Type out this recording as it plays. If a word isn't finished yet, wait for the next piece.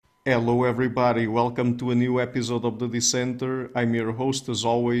Hello, everybody. Welcome to a new episode of the Dissenter. I'm your host, as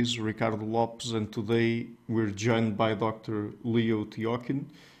always, Ricardo Lopes, and today we're joined by Dr. Leo Tiokhin.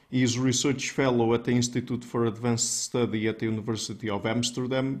 He is Research Fellow at the Institute for Advanced Study at the University of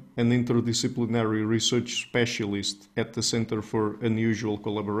Amsterdam, an interdisciplinary research specialist at the Center for Unusual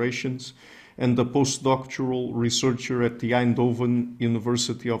Collaborations, and a postdoctoral researcher at the Eindhoven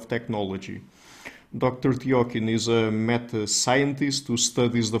University of Technology. Dr. Tiokhin is a meta-scientist who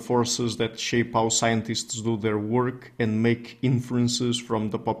studies the forces that shape how scientists do their work and make inferences from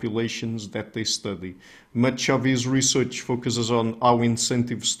the populations that they study. Much of his research focuses on how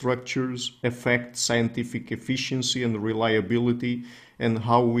incentive structures affect scientific efficiency and reliability, and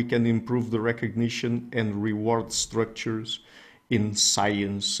how we can improve the recognition and reward structures in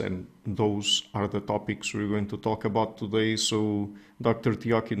science, and those are the topics we're going to talk about today. So, Dr.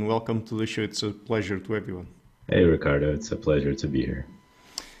 Tiokhin, welcome to the show. It's a pleasure to have you on. Hey Ricardo, it's a pleasure to be here.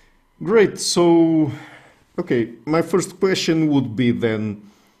 Great. So, okay, my first question would be then,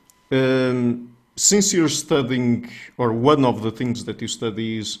 since you're studying, or one of the things that you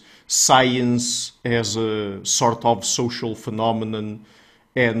study is science as a sort of social phenomenon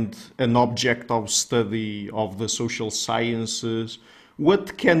and an object of study of the social sciences,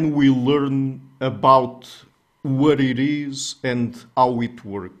 what can we learn about what it is and how it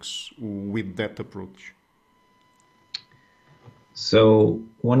works with that approach? So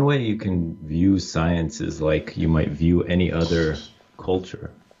one way you can view science is like you might view any other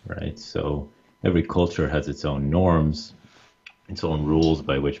culture, right? So every culture has its own norms, its own rules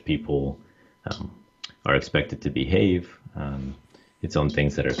by which people um, are expected to behave, its own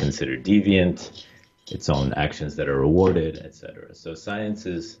things that are considered deviant, its own actions that are rewarded, etc. So science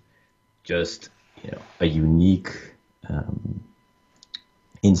is just, a unique um,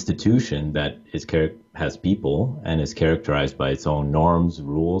 institution that has people and is characterized by its own norms,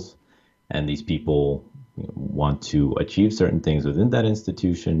 rules, and these people want to achieve certain things within that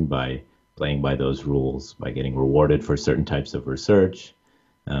institution by playing by those rules, by getting rewarded for certain types of research,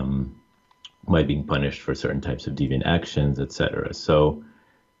 um, by being punished for certain types of deviant actions, etc. So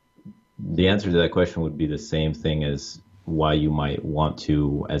the answer to that question would be the same thing as why you might want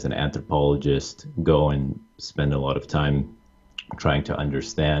to, as an anthropologist, go and spend a lot of time trying to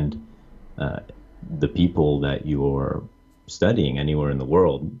understand uh, the people that you're studying anywhere in the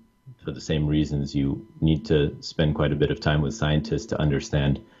world. For the same reasons, you need to spend quite a bit of time with scientists to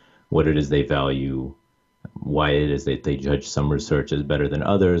understand what it is they value, why it is that they judge some research as better than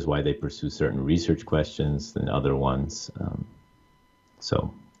others, why they pursue certain research questions than other ones.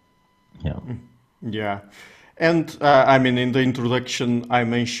 So, yeah. Yeah. And I mean, in the introduction, I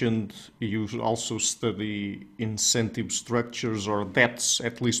mentioned you also study incentive structures, or that's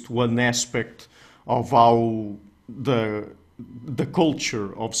at least one aspect of how the the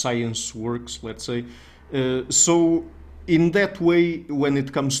culture of science works, let's say. So, in that way, when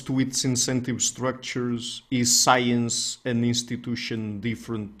it comes to its incentive structures, is science an institution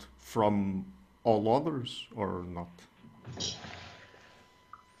different from all others, or not?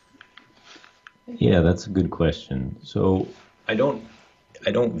 Yeah, that's a good question. So I don't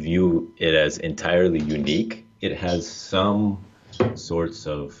I don't view it as entirely unique. It has some sorts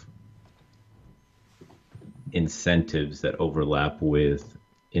of incentives that overlap with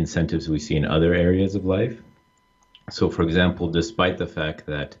incentives we see in other areas of life. So, for example, despite the fact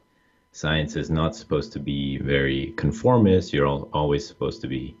that science is not supposed to be very conformist, you're always supposed to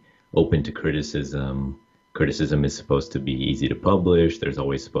be open to criticism. Criticism is supposed to be easy to publish. There's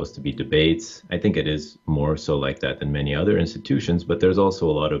always supposed to be debates. I think it is more so like that than many other institutions, but there's also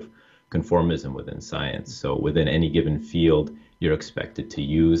a lot of conformism within science. So within any given field, you're expected to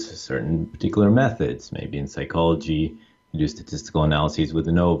use certain particular methods. Maybe in psychology, you do statistical analyses with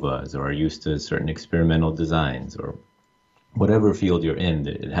ANOVAs, or are used to certain experimental designs, or whatever field you're in,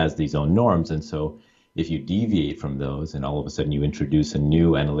 it has these own norms. And so if you deviate from those and all of a sudden you introduce a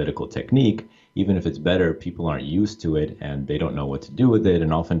new analytical technique, even if it's better, people aren't used to it and they don't know what to do with it.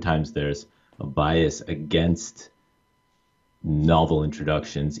 And oftentimes there's a bias against novel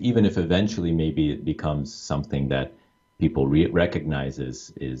introductions, even if eventually maybe it becomes something that people recognize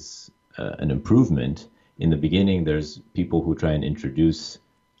is an improvement. In the beginning, there's people who try and introduce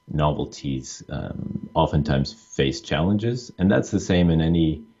novelties, oftentimes face challenges, and that's the same in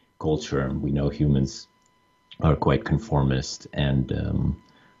any culture. We know humans are quite conformist, and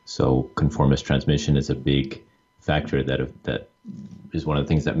so conformist transmission is a big factor that is one of the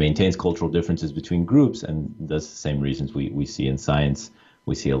things that maintains cultural differences between groups, and that's the same reasons we see in science.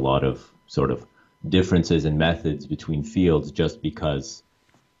 We see a lot of sort of differences in methods between fields just because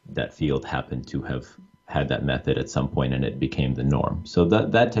that field happened to have had that method at some point and it became the norm. So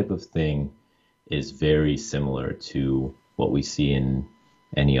that type of thing is very similar to what we see in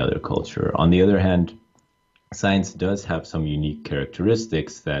any other culture. On the other hand, science does have some unique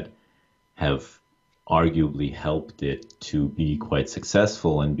characteristics that have arguably helped it to be quite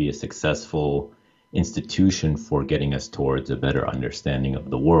successful and be a successful institution for getting us towards a better understanding of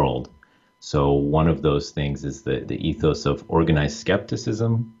the world. So one of those things is the ethos of organized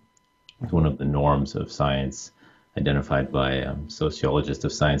skepticism. It's one of the norms of science identified by sociologist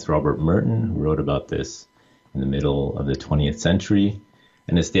of science Robert Merton, who wrote about this in the middle of the 20th century.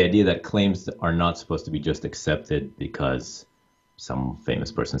 And it's the idea that claims are not supposed to be just accepted because some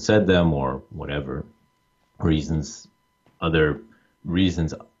famous person said them or whatever reasons, other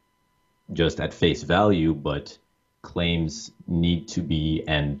reasons just at face value, but claims need to be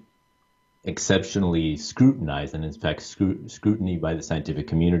and exceptionally scrutinized. And in fact, scrutiny by the scientific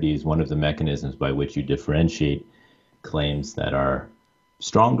community is one of the mechanisms by which you differentiate claims that are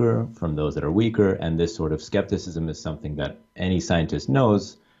stronger from those that are weaker. And this sort of skepticism is something that any scientist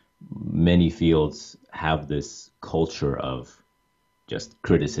knows. Many fields have this culture of just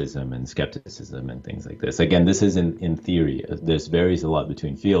criticism and skepticism and things like this. Again, this is in theory. This varies a lot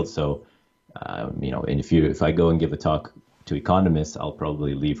between fields. So, and if I go and give a talk to economists, I'll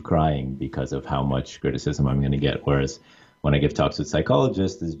probably leave crying because of how much criticism I'm going to get. Whereas when I give talks with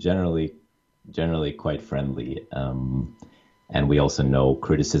psychologists, it's generally quite friendly. And we also know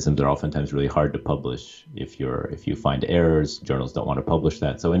criticisms are oftentimes really hard to publish. If you find errors, journals don't want to publish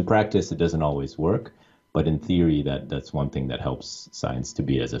that. So in practice, it doesn't always work. But in theory, that's one thing that helps science to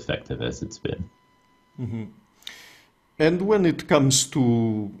be as effective as it's been. Mm-hmm. And when it comes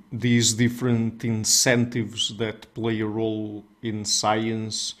to these different incentives that play a role in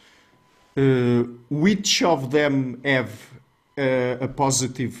science, which of them have a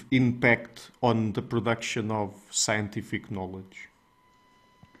positive impact on the production of scientific knowledge?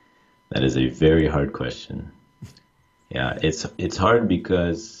 That is a very hard question. Yeah, it's hard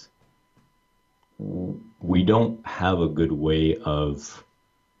because we don't have a good way of,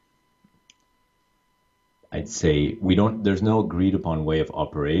 I'd say, there's no agreed upon way of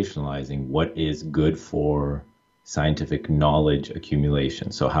operationalizing what is good for scientific knowledge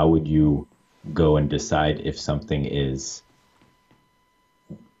accumulation. So how would you go and decide if something is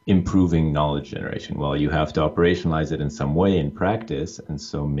improving knowledge generation? Well, you have to operationalize it in some way in practice. And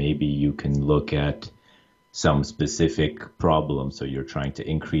so maybe you can look at some specific problem. So you're trying to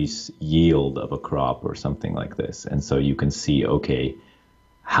increase yield of a crop or something like this. And so you can see, okay,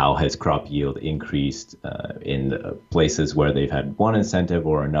 how has crop yield increased in places where they've had one incentive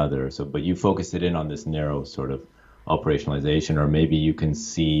or another. So, but you focus it in on this narrow sort of operationalization, or maybe you can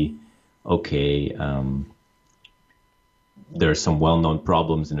see, okay, there are some well-known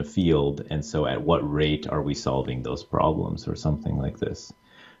problems in a field. And so at what rate are we solving those problems or something like this?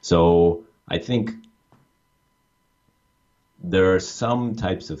 So I think there are some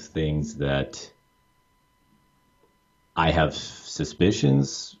types of things that I have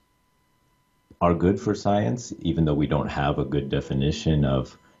suspicions are good for science, even though we don't have a good definition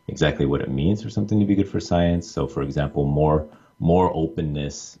of exactly what it means for something to be good for science. So, for example, more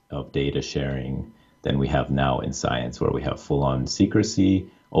openness of data sharing than we have now in science, where we have full-on secrecy.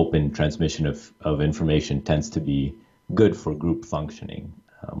 Open transmission of information tends to be good for group functioning.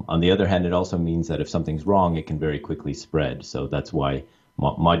 On the other hand, it also means that if something's wrong, it can very quickly spread. So that's why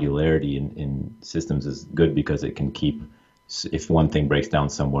modularity in systems is good, because it can keep, if one thing breaks down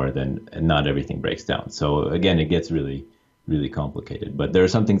somewhere, then not everything breaks down. So again, it gets really, really complicated. But there are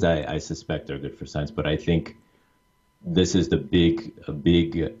some things I suspect are good for science. But I think this is a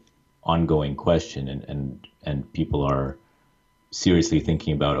big ongoing question, and people are seriously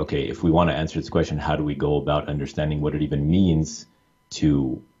thinking about, okay, if we want to answer this question, how do we go about understanding what it even means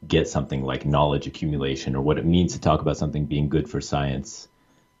to get something like knowledge accumulation, or what it means to talk about something being good for science?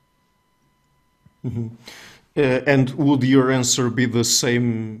 Mm-hmm. And would your answer be the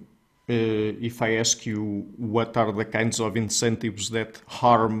same if I ask you what are the kinds of incentives that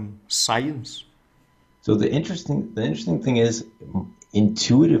harm science? So the interesting thing is,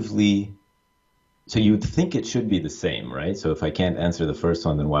 intuitively, so you would think it should be the same, right? So if I can't answer the first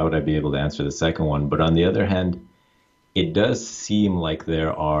one, then why would I be able to answer the second one? But on the other hand, it does seem like that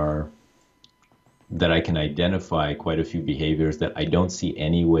I can identify quite a few behaviors that I don't see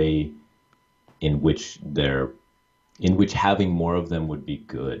any way in which having more of them would be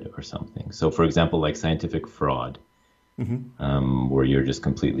good or something. So for example, like scientific fraud, where you're just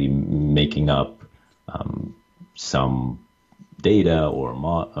completely making up some data or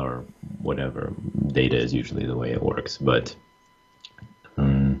whatever. Data is usually the way it works, but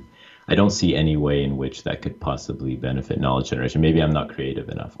I don't see any way in which that could possibly benefit knowledge generation. Maybe I'm not creative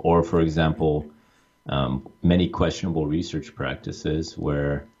enough. Or, for example, many questionable research practices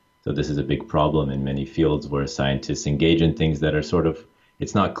where, so this is a big problem in many fields where scientists engage in things that are sort of,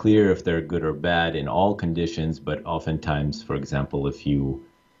 it's not clear if they're good or bad in all conditions, but oftentimes, for example, if you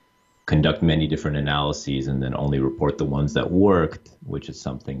conduct many different analyses and then only report the ones that worked, which is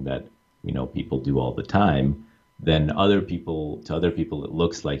something that people do all the time, then to other people it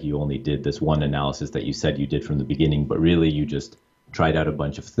looks like you only did this one analysis that you said you did from the beginning, but really you just tried out a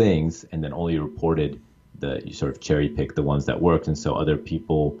bunch of things and then only reported you sort of cherry pick the ones that worked. And so other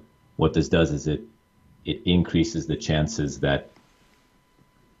people, what this does is it increases the chances that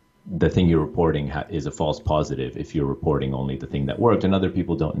the thing you're reporting is a false positive if you're reporting only the thing that worked, and other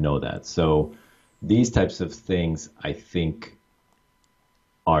people don't know that. So these types of things, I think,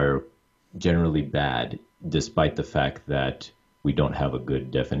 are generally bad, despite the fact that we don't have a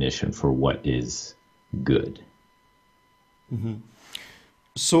good definition for what is good. Mm-hmm.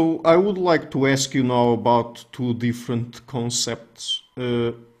 So I would like to ask you now about two different concepts.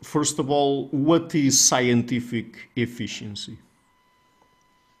 First of all, what is scientific efficiency?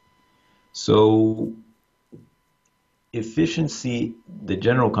 So efficiency, the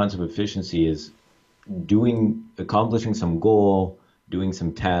general concept of efficiency is accomplishing some goal, doing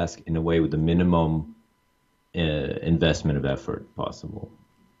some task in a way with the minimum investment of effort possible,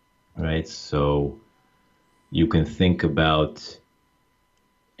 right? So you can think about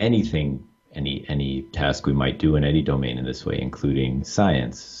anything, any task we might do in any domain in this way, including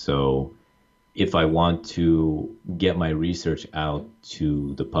science. So if I want to get my research out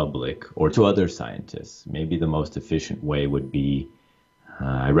to the public or to other scientists, maybe the most efficient way would be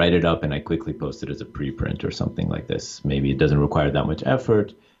I write it up and I quickly post it as a preprint or something like this. Maybe it doesn't require that much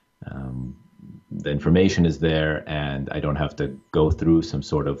effort. The information is there and I don't have to go through some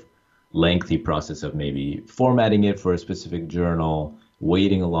sort of lengthy process of maybe formatting it for a specific journal,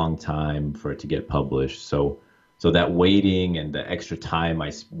 waiting a long time for it to get published. So that waiting and the extra time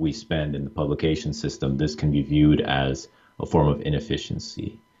we spend in the publication system, this can be viewed as a form of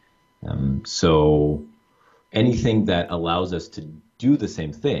inefficiency. So anything that allows us to do the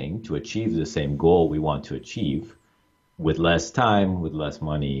same thing, to achieve the same goal we want to achieve, with less time, with less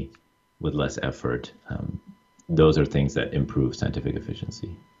money, with less effort, those are things that improve scientific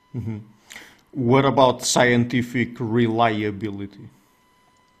efficiency. Mm-hmm. What about scientific reliability?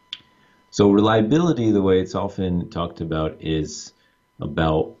 So reliability, the way it's often talked about, is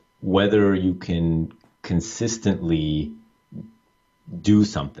about whether you can consistently do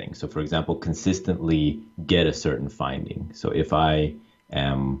something. So for example, consistently get a certain finding. So if I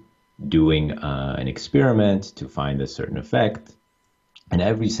am doing an experiment to find a certain effect, and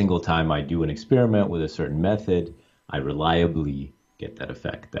every single time I do an experiment with a certain method, I reliably get that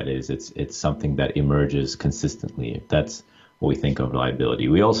effect. That is, it's something that emerges consistently. That's what we think of reliability.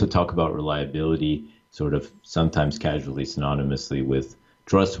 We also talk about reliability sort of sometimes casually synonymously with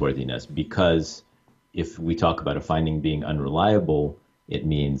trustworthiness, because if we talk about a finding being unreliable, it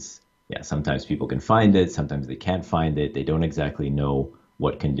means, sometimes people can find it, sometimes they can't find it. They don't exactly know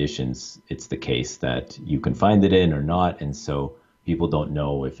what conditions it's the case that you can find it in or not. And so people don't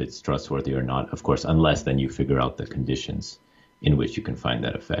know if it's trustworthy or not, of course, unless then you figure out the conditions in which you can find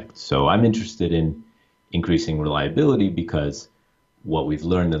that effect. So I'm interested in increasing reliability because what we've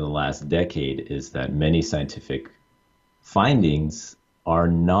learned in the last decade is that many scientific findings are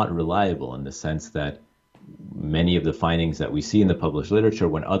not reliable, in the sense that many of the findings that we see in the published literature,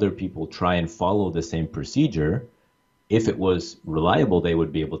 when other people try and follow the same procedure, if it was reliable, they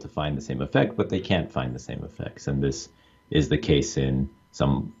would be able to find the same effect, but they can't find the same effects. And this is the case in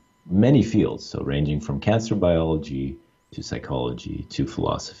many fields, so ranging from cancer biology to psychology to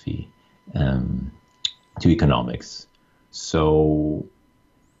philosophy to economics. So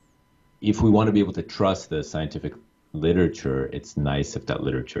if we want to be able to trust the scientific literature, it's nice if that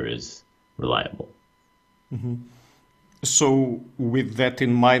literature is reliable. Mm-hmm. So with that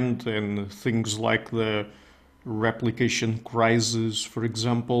in mind, and things like the replication crisis, for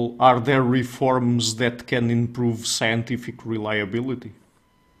example, are there reforms that can improve scientific reliability?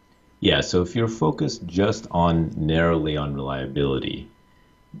 Yeah, so if you're focused just narrowly on reliability,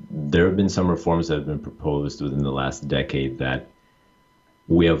 there have been some reforms that have been proposed within the last decade that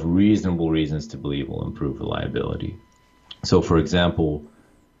we have reasonable reasons to believe will improve reliability. So for example,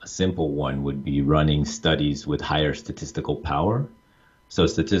 a simple one would be running studies with higher statistical power. So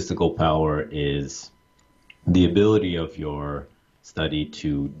statistical power is the ability of your study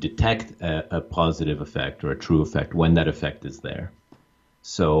to detect a positive effect or a true effect when that effect is there.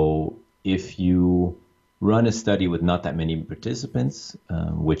 So if you run a study with not that many participants,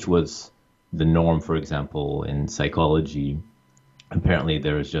 which was the norm, for example, in psychology. Apparently,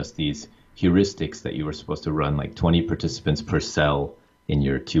 there was just these heuristics that you were supposed to run like 20 participants per cell in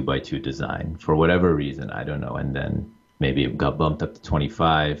your 2x2 design for whatever reason, I don't know. And then maybe it got bumped up to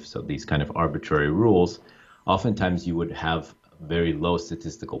 25. So these kind of arbitrary rules, oftentimes you would have very low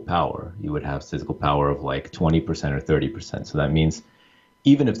statistical power. You would have statistical power of like 20% or 30%. So that means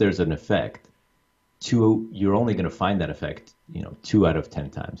even if there's an effect, you're only going to find that effect, 2 out of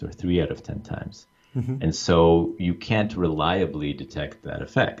 10 times or 3 out of 10 times. And so you can't reliably detect that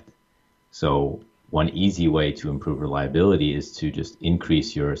effect. So one easy way to improve reliability is to just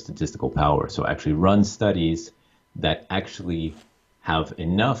increase your statistical power. So actually run studies that actually have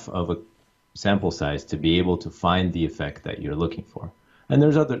enough of a sample size to be able to find the effect that you're looking for. And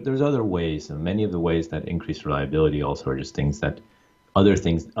there's other ways, and many of the ways that increase reliability also are just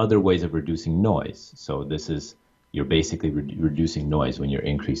other ways of reducing noise. So you're basically reducing noise when you're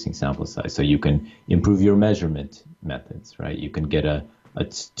increasing sample size. So you can improve your measurement methods, right? You can get a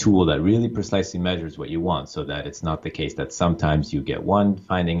tool that really precisely measures what you want, so that it's not the case that sometimes you get one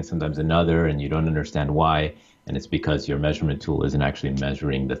finding, sometimes another, and you don't understand why, and it's because your measurement tool isn't actually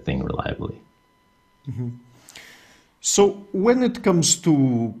measuring the thing reliably. So when it comes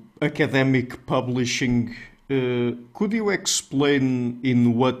to academic publishing, could you explain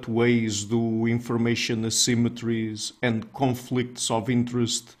in what ways do information asymmetries and conflicts of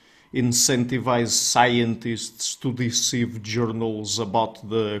interest incentivize scientists to deceive journals about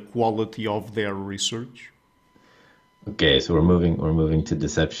the quality of their research? Okay, so we're moving to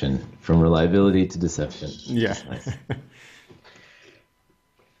deception, from reliability to deception. Yeah. Nice.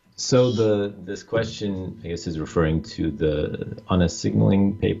 So this question, I guess, is referring to the honest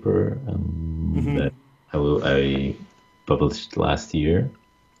signaling paper that I published last year.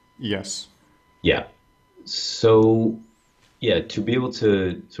 Yes. Yeah. So, yeah, to be able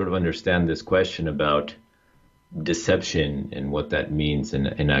to sort of understand this question about deception and what that means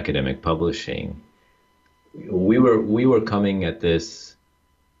in academic publishing, we were coming at this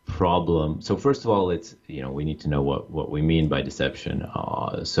problem. So first of all, it's, we need to know what we mean by deception.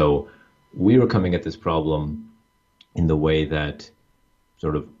 So we were coming at this problem in the way that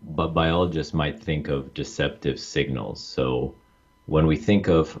sort of biologists might think of deceptive signals. So when we think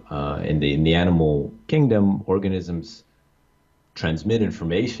of in the animal kingdom, organisms transmit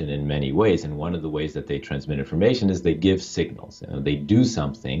information in many ways, and one of the ways that they transmit information is they give signals. They do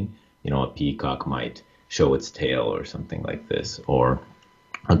something. A peacock might show its tail or something like this, or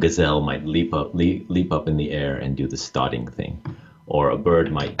a gazelle might leap up in the air and do the starting thing, or other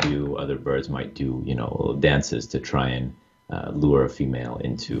birds might do dances to try and lure a female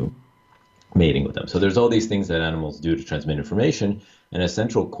into mating with them. So there's all these things that animals do to transmit information, and a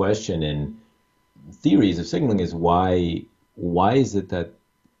central question in theories of signaling is why is it that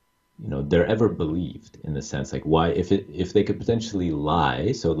they're ever believed, in the sense, like, why, if they could potentially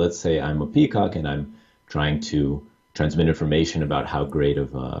lie. So let's say I'm a peacock and I'm trying to transmit information about how great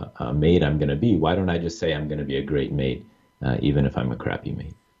of a mate I'm going to be. Why don't I just say I'm going to be a great mate, even if I'm a crappy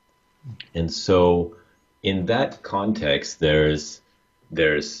mate? And so in that context, there's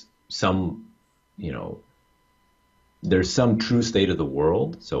some true state of the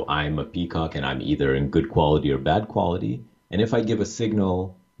world. So I'm a peacock and I'm either in good quality or bad quality. And if I give a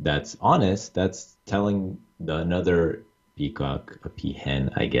signal that's honest, that's telling another peacock, a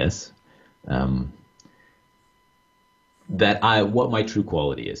peahen, I guess, what my true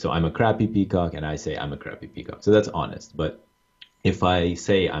quality is. So I'm a crappy peacock and I say I'm a crappy peacock. So that's honest. But if I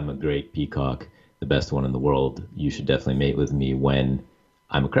say I'm a great peacock, the best one in the world, you should definitely mate with me, when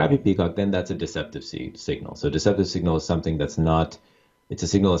I'm a crappy peacock, then that's a deceptive signal. So deceptive signal is something it's a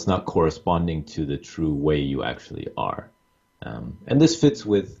signal that's not corresponding to the true way you actually are. And this fits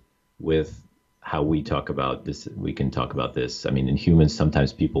with how we talk about this. We can talk about this. I mean, in humans,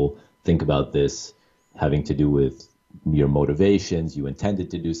 sometimes people think about this having to do with your motivations. You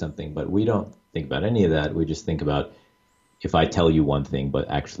intended to do something, but we don't think about any of that. We just think about, if I tell you one thing, but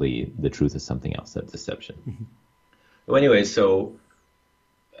actually the truth is something else, that's deception. Mm-hmm. So anyway,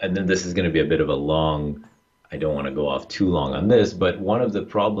 and then this is going to be a bit of I don't want to go off too long on this, but one of the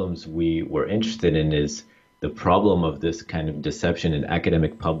problems we were interested in is the problem of this kind of deception in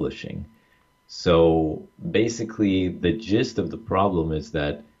academic publishing. So basically, the gist of the problem is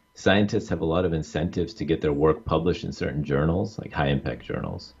that scientists have a lot of incentives to get their work published in certain journals, like high-impact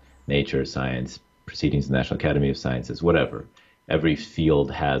journals, Nature, Science, Proceedings of the National Academy of Sciences, whatever. Every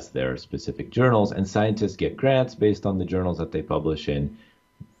field has their specific journals, and scientists get grants based on the journals that they publish in,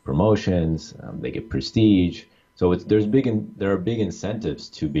 promotions, they get prestige. So there are big incentives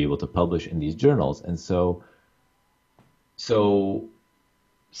to be able to publish in these journals. And so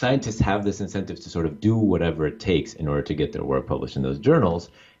scientists have this incentive to sort of do whatever it takes in order to get their work published in those journals.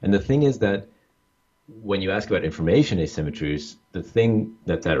 And the thing is that when you ask about information asymmetries, the thing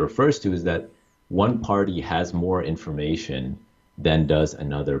that refers to is that one party has more information than does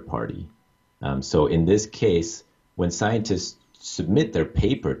another party. So in this case, when scientists submit their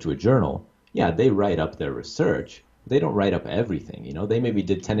paper to a journal, yeah, they write up their research. They don't write up everything. They maybe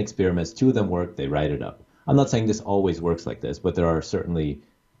did 10 experiments, 2 of them work, they write it up. I'm not saying this always works like this, but there are certainly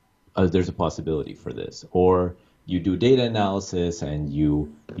there's a possibility for this. Or you do data analysis and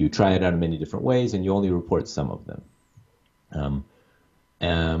you try it out in many different ways and you only report some of them.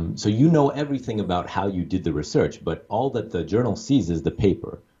 So you know everything about how you did the research, but all that the journal sees is the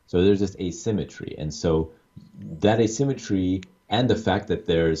paper. So there's this asymmetry. And so that asymmetry and the fact that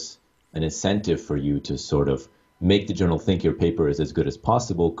there's an incentive for you to sort of make the journal think your paper is as good as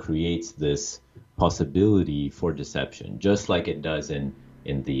possible creates this possibility for deception, just like it does in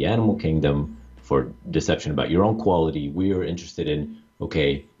the animal kingdom for deception about your own quality. We are interested in,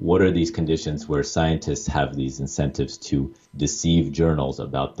 okay, what are these conditions where scientists have these incentives to deceive journals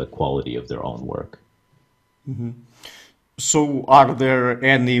about the quality of their own work? Mm-hmm. So, are there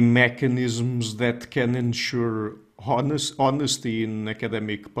any mechanisms that can ensure honesty in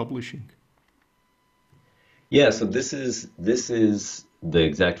academic publishing? Yeah, so this is the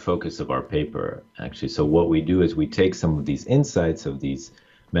exact focus of our paper, actually. So what we do is we take some of these insights of these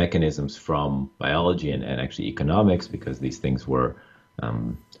mechanisms from biology and actually economics, because these things were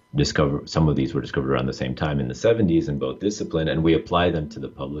discovered, some of these were discovered around the same time in the 70s in both discipline, and we apply them to the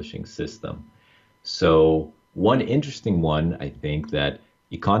publishing system. So one interesting one, I think, that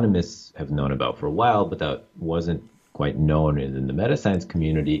economists have known about for a while, but that wasn't quite known in the meta-science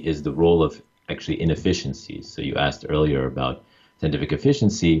community, is the role of actually inefficiencies. So you asked earlier about scientific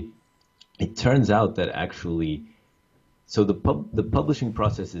efficiency. It turns out that actually, so the publishing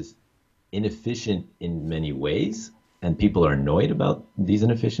process is inefficient in many ways, and people are annoyed about these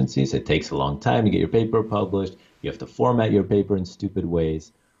inefficiencies. It takes a long time to get your paper published. You have to format your paper in stupid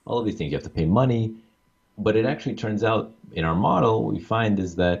ways. All of these things, you have to pay money. But it actually turns out in our model, what we find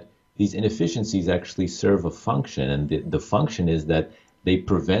is that these inefficiencies actually serve a function, and the function is that they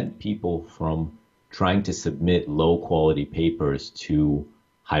prevent people from trying to submit low quality papers to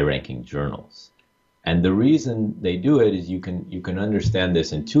high ranking journals. And the reason they do it is you can understand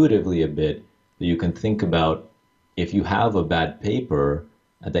this intuitively a bit. That you can think about, if you have a bad paper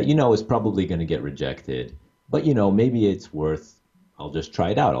that is probably going to get rejected, but maybe it's worth, I'll just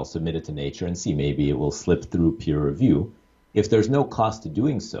try it out. I'll submit it to Nature and see, maybe it will slip through peer review. If there's no cost to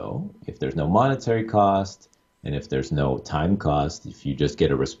doing so, if there's no monetary cost, and if there's no time cost, if you just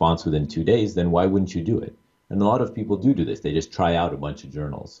get a response within 2 days, then why wouldn't you do it? And a lot of people do this. They just try out a bunch of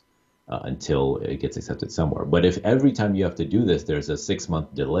journals until it gets accepted somewhere. But if every time you have to do this, there's a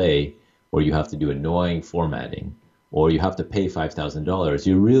 6-month delay, or you have to do annoying formatting, or you have to pay $5,000,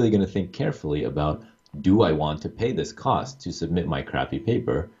 you're really going to think carefully about, do I want to pay this cost to submit my crappy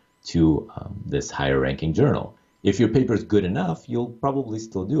paper to this higher ranking journal? If your paper is good enough, you'll probably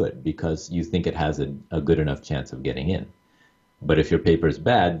still do it because you think it has a good enough chance of getting in. But if your paper is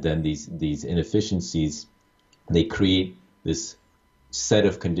bad, then these inefficiencies, they create this set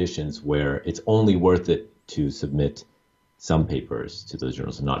of conditions where it's only worth it to submit some papers to those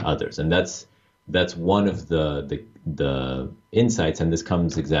journals and not others. And that's one of the insights, and this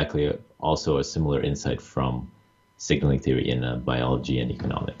comes exactly also a similar insight from signaling theory in biology and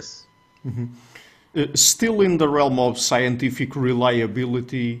economics. Mm-hmm. Still in the realm of scientific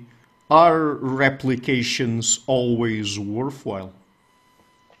reliability, are replications always worthwhile?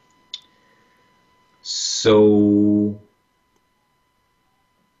 So,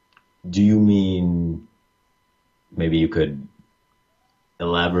 do you mean, maybe you could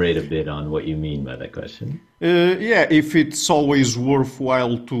elaborate a bit on what you mean by that question? Yeah, if it's always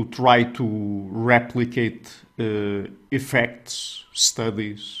worthwhile to try to replicate effects,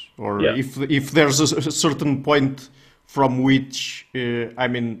 studies, or Yeah. if there's a certain point from which,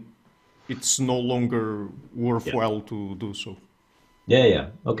 it's no longer Yeah. worthwhile to do so. Yeah.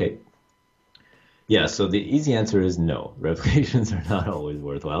 Okay. Yeah, so the easy answer is no. Replications are not always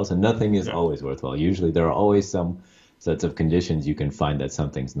worthwhile, so nothing is Yeah. always worthwhile. Usually there are always some sets of conditions you can find that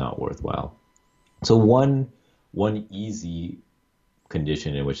something's not worthwhile. So one easy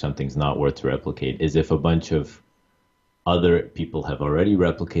condition in which something's not worth to replicate is if a bunch of other people have already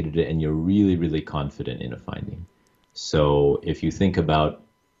replicated it and you're really, really confident in a finding. So if you think about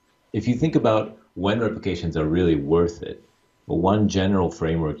when replications are really worth it, well, one general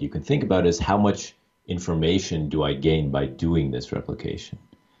framework you can think about is how much information do I gain by doing this replication?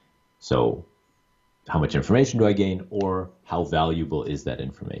 So how much information do I gain, or how valuable is that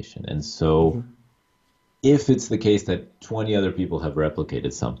information? And so Hmm. if it's the case that 20 other people have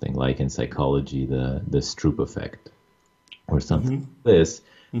replicated something, like in psychology, the Stroop effect or something Hmm. like this,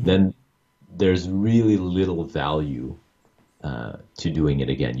 Hmm. then there's really little value to doing it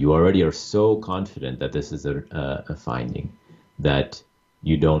again. You already are so confident that this is a finding that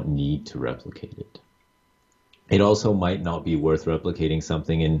you don't need to replicate it. It also might not be worth replicating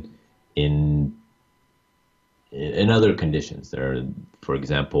something in in other conditions. There are, for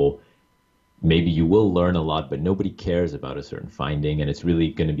example, maybe you will learn a lot, but nobody cares about a certain finding, and it's really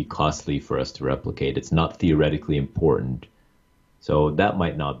going to be costly for us to replicate. It's not theoretically important, so that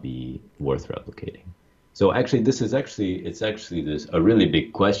might not be worth replicating. So actually, it's actually this a really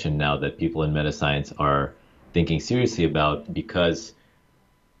big question now that people in meta science are thinking seriously about because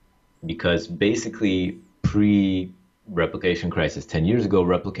basically pre replication crisis 10 years ago,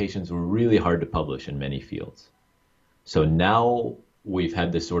 replications were really hard to publish in many fields. So now we've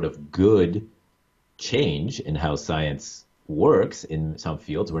had this sort of good change in how science works in some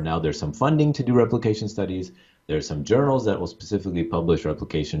fields where now there's some funding to do replication studies. There's some journals that will specifically publish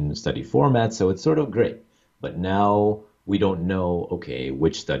replication study formats. So it's sort of great. But now we don't know, okay,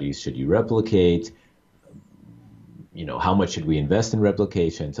 which studies should you replicate? How much should we invest in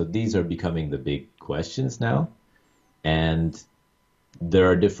replication? So these are becoming the big questions now. And there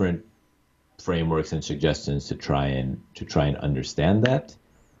are different frameworks and suggestions to try and understand that,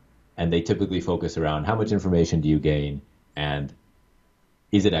 and they typically focus around how much information do you gain, and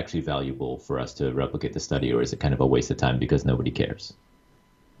is it actually valuable for us to replicate the study, or is it kind of a waste of time because nobody cares?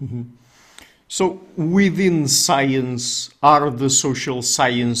 So, within science, are the social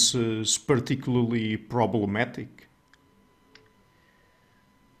sciences particularly problematic?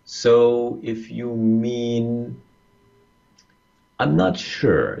 So if you mean, I'm not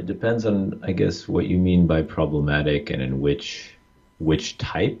sure. It depends on, I guess, what you mean by problematic and in which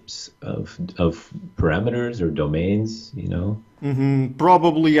types of parameters or domains.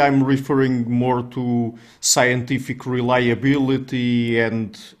 Probably I'm referring more to scientific reliability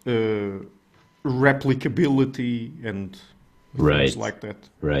and replicability and things Right, like that.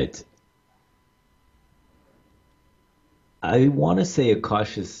 right. I want to say a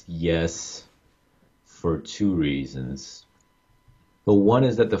cautious yes for two reasons. But one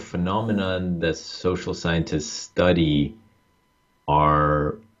is that the phenomenon that social scientists study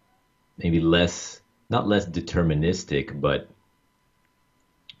are maybe not less deterministic, but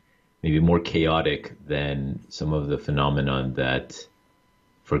maybe more chaotic than some of the phenomenon that,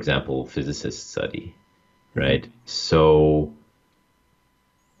 for example, physicists study, right? So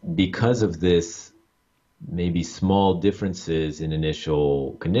because of this, maybe small differences in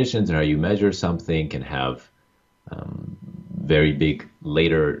initial conditions and how you measure something can have very big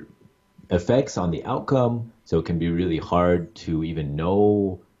later effects on the outcome. So it can be really hard to even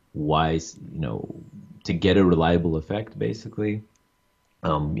know why, to get a reliable effect, basically.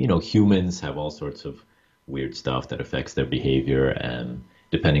 Humans have all sorts of weird stuff that affects their behavior, and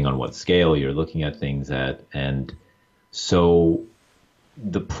depending on what scale you're looking at things at. And so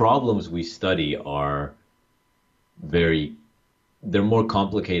the problems we study are very, they're more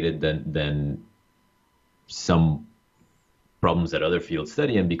complicated than some problems that other fields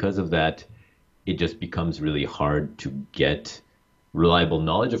study. And because of that, it just becomes really hard to get reliable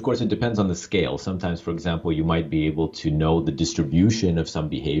knowledge. Of course, it depends on the scale. Sometimes, for example, you might be able to know the distribution of some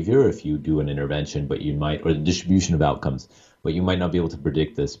behavior if you do an intervention, or the distribution of outcomes, but you might not be able to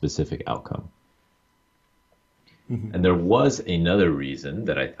predict the specific outcome. And there was another reason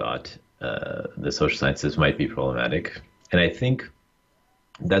that I thought the social sciences might be problematic. And I think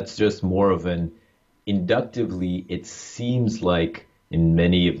that's just more of an inductively, it seems like in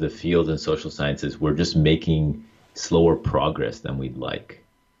many of the fields in social sciences, we're just making slower progress than we'd like.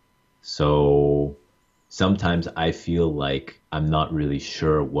 So sometimes I feel like I'm not really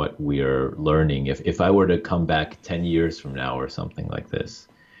sure what we're learning. If I were to come back 10 years from now or something like this,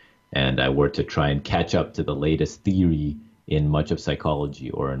 and I were to try and catch up to the latest theory in much of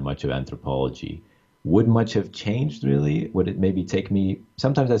psychology or in much of anthropology, would much have changed really? Would it maybe take me,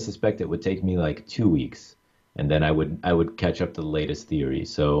 sometimes I suspect it would take me like 2 weeks, and then I would catch up to the latest theory.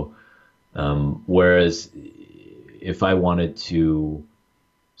 So whereas if I wanted to,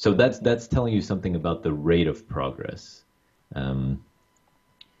 so that's telling you something about the rate of progress. Um,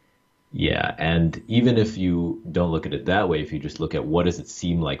 yeah, and even if you don't look at it that way, if you just look at what does it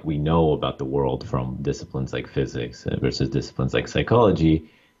seem like we know about the world from disciplines like physics versus disciplines like psychology,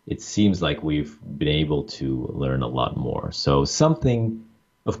 it seems like we've been able to learn a lot more. So something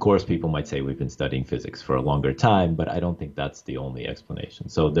Of course, people might say we've been studying physics for a longer time, but I don't think that's the only explanation.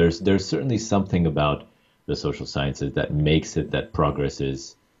 So there's certainly something about the social sciences that makes it that progress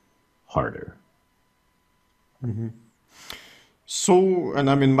is harder. So, and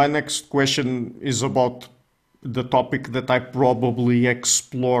I mean, my next question is about the topic that I probably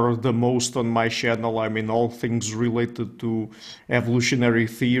explore the most on my channel. I mean, all things related to evolutionary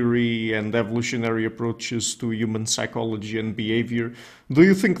theory and evolutionary approaches to human psychology and behavior. Do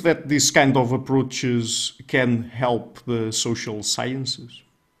you think that these kind of approaches can help the social sciences?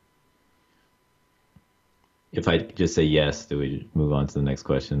 If I just say yes, do we move on to the next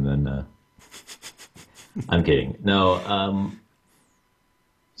question? Then I'm kidding. No.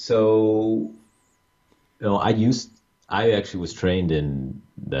 So no, I actually was trained in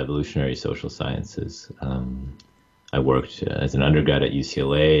the evolutionary social sciences. I worked as an undergrad at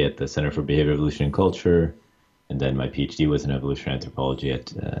UCLA at the Center for Behavior, Evolution, and Culture, and then my PhD was in evolutionary anthropology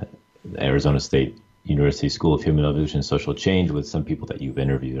at Arizona State University School of Human Evolution and Social Change with some people that you've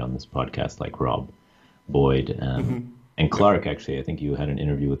interviewed on this podcast, like Rob Boyd and Yep. Clark. Actually, I think you had an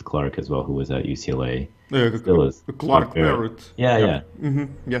interview with Clark as well, who was at UCLA, Uh, still is Clark Clark Barrett. Barrett. Yeah, Yep. yeah.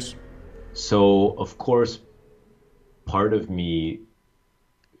 Yes. So of course, part of me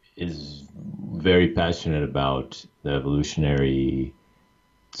is very passionate about the evolutionary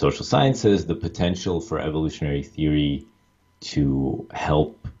social sciences, the potential for evolutionary theory to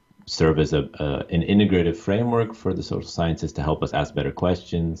help serve as an integrative framework for the social sciences to help us ask better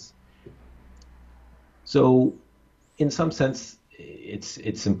questions. So, in some sense,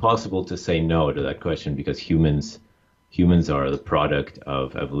 it's impossible to say no to that question because humans are the product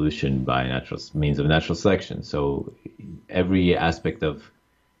of evolution by natural means of natural selection. So every aspect of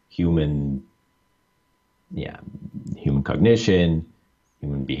human yeah, human cognition,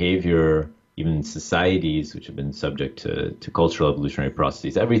 human behavior, even societies which have been subject to cultural evolutionary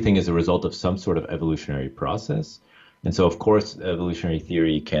processes. Everything is a result of some sort of evolutionary process. And so, of course, evolutionary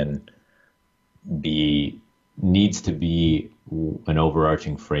theory can be, needs to be an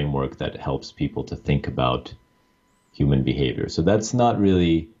overarching framework that helps people to think about human behavior. So that's not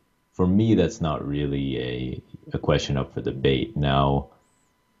really, for me, that's not really a question up for debate. Now,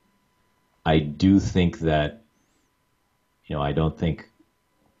 I do think that, I don't think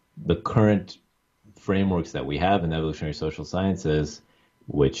the current frameworks that we have in evolutionary social sciences,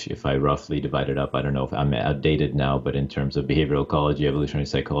 which if I roughly divide it up, I don't know if I'm outdated now, but in terms of behavioral ecology, evolutionary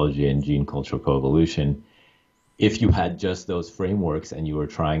psychology, and gene cultural coevolution, if you had just those frameworks and you were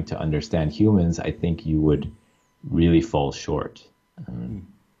trying to understand humans, I think you would really fall short.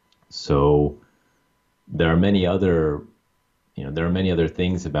 So there are many other, there are many other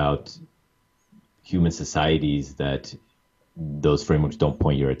things about human societies that those frameworks don't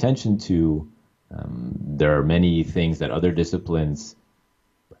point your attention to. There are many things that other disciplines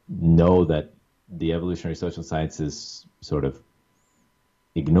know that the evolutionary social sciences sort of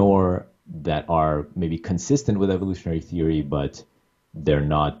ignore that are maybe consistent with evolutionary theory, but they're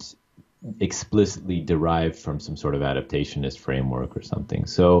not explicitly derived from some sort of adaptationist framework or something.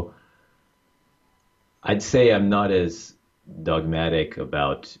 So I'd say I'm not as dogmatic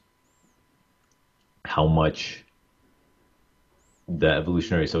about how much the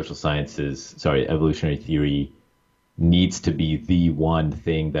evolutionary theory needs to be the one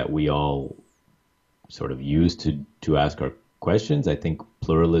thing that we all sort of use to ask our questions. I think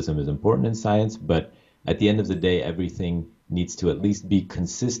pluralism is important in science, but at the end of the day, everything needs to at least be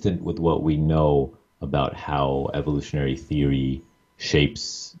consistent with what we know about how evolutionary theory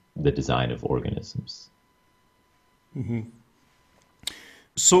shapes the design of organisms.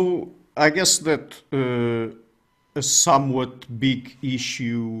 So I guess that a somewhat big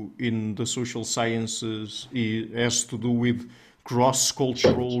issue in the social sciences has to do with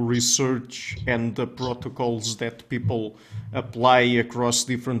cross-cultural research and the protocols that people apply across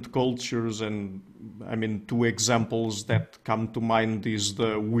different cultures. And I mean, two examples that come to mind is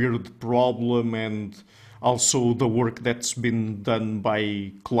the weird problem and also the work that's been done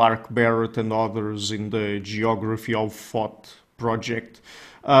by Clark Barrett and others in the Geography of Thought project.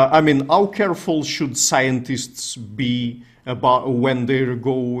 I mean, how careful should scientists be about when they're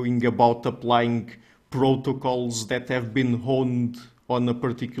going about applying protocols that have been honed on a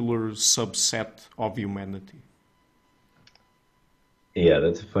particular subset of humanity? Yeah,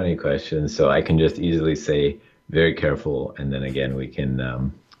 that's a funny question. So I can just easily say very careful, and then again we can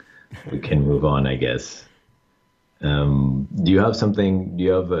move on, I guess. Do you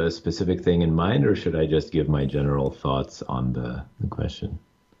have a specific thing in mind, or should I just give my general thoughts on the question?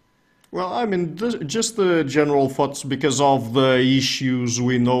 Well, I mean, just the general thoughts because of the issues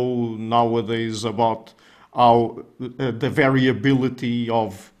we know nowadays about how the variability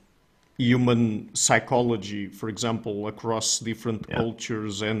of human psychology, for example, across different Yeah.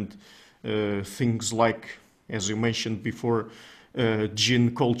 cultures and things like, as you mentioned before,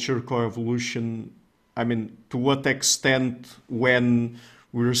 gene culture coevolution. I mean, to what extent, when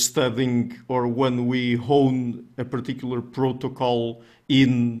we're studying or when we hone a particular protocol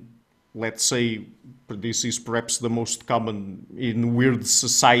in, let's say, this is perhaps the most common in weird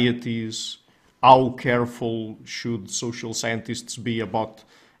societies, how careful should social scientists be about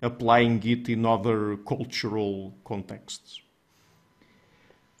applying it in other cultural contexts?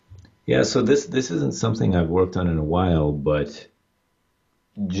 Yeah, so this isn't something I've worked on in a while, but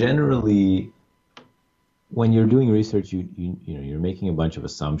generally when you're doing research, you're making a bunch of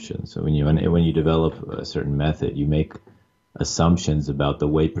assumptions. So when you develop a certain method, you make assumptions about the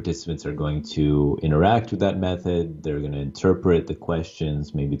way participants are going to interact with that method. They're going to interpret the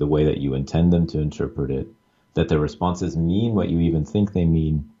questions, maybe the way that you intend them to interpret it, that their responses mean what you even think they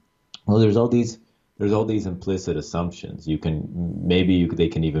mean. Well, there's all these implicit assumptions. You can they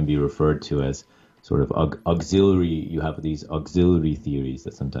can even be referred to as sort of auxiliary. You have these auxiliary theories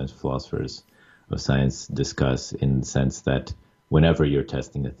that sometimes philosophers of science discuss, in the sense that whenever you're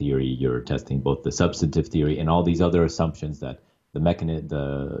testing a theory, you're testing both the substantive theory and all these other assumptions that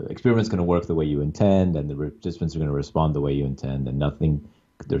the experiment's going to work the way you intend, and the participants are going to respond the way you intend, and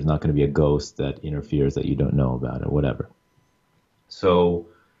there's not going to be a ghost that interferes that you don't know about or whatever. So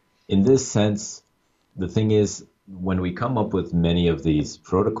in this sense, the thing is, when we come up with many of these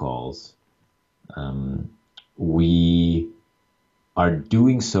protocols, we are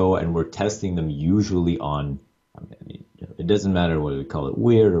doing so and we're testing them usually on, I mean, it doesn't matter whether we call it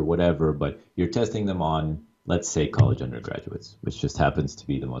weird or whatever, but you're testing them on, let's say, college undergraduates, which just happens to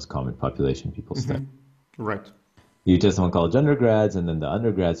be the most common population people study. Right. You test them on college undergrads, and then the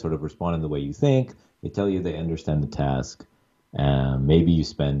undergrads sort of respond in the way you think. They tell you they understand the task. Maybe you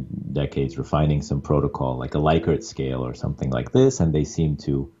spend decades refining some protocol, like a Likert scale or something like this, and they seem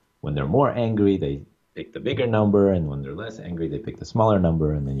to, when they're more angry, they pick the bigger number, and when they're less angry, they pick the smaller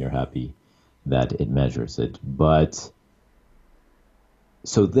number, and then you're happy that it measures it. But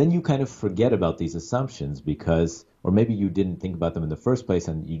so then you kind of forget about these assumptions because, or maybe you didn't think about them in the first place,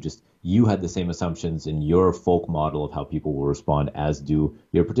 and you had the same assumptions in your folk model of how people will respond as do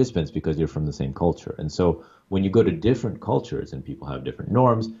your participants, because you're from the same culture. And so when you go to different cultures and people have different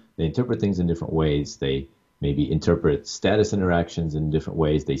norms, they interpret things in different ways. They maybe interpret status interactions in different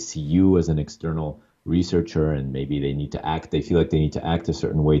ways. They see you as an external researcher, and maybe they feel like they need to act a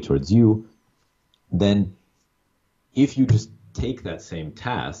certain way towards you. Then if you just take that same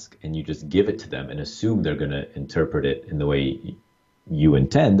task and you just give it to them and assume they're going to interpret it in the way you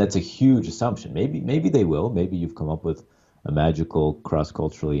intend, that's a huge assumption. Maybe they will. Maybe you've come up with a magical,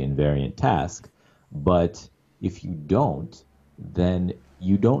 cross-culturally invariant task. But if you don't, then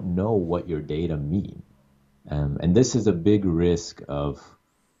you don't know what your data mean. And this is a big risk of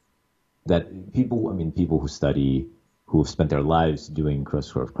that people who have spent their lives doing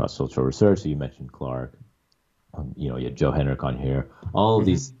cross-cultural research. So you mentioned Clark. You had Joe Henrich on here. All of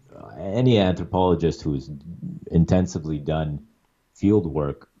these, any anthropologist who's intensively done field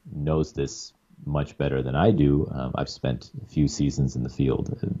work knows this much better than I do. I've spent a few seasons in the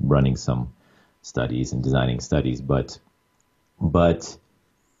field running some studies and designing studies, but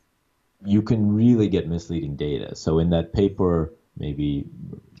you can really get misleading data. So in that paper, maybe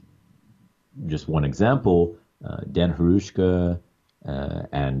just one example, Dan Harushka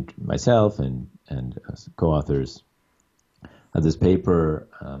and myself and co-authors had this paper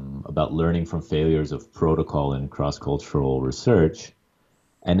about learning from failures of protocol in cross-cultural research.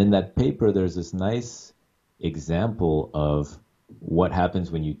 And in that paper, there's this nice example of what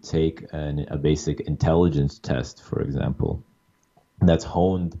happens when you take a basic intelligence test, for example, that's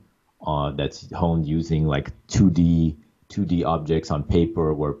honed using like 2D objects on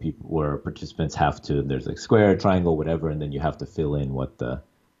paper, where participants have to, there's like square, triangle, whatever, and then you have to fill in what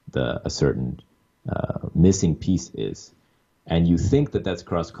a certain missing piece is. And you think that that's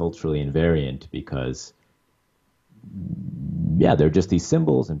cross-culturally invariant because, yeah, they're just these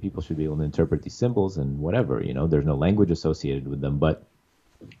symbols and people should be able to interpret these symbols and whatever, there's no language associated with them. But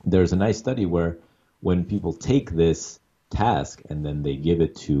there's a nice study where when people take this task and then they give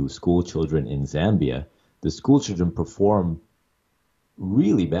it to school children in Zambia, the school children perform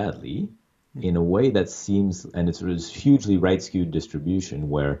really badly in a way that seems, and it's a hugely right-skewed distribution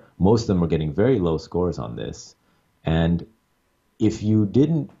where most of them are getting very low scores on this. And if you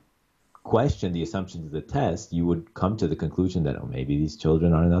didn't question the assumptions of the test, you would come to the conclusion that, maybe these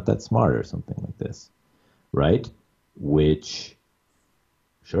children are not that smart or something like this, right? Which,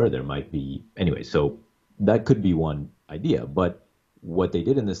 sure, there might be. Anyway, so that could be one idea. But what they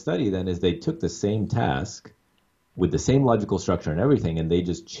did in the study then is they took the same task with the same logical structure and everything, and they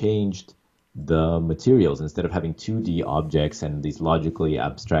just changed the materials. Instead of having 2D objects and these logically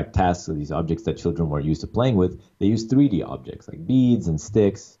abstract tasks of these objects that children were used to playing with, they used 3D objects like beads and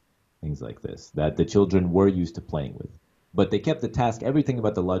sticks, things like this, that the children were used to playing with. But they kept the task, everything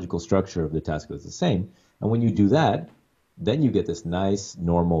about the logical structure of the task was the same. And when you do that, then you get this nice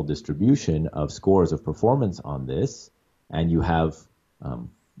normal distribution of scores of performance on this, and you have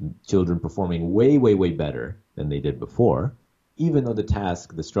um, children performing way, way, way better than they did before, even though the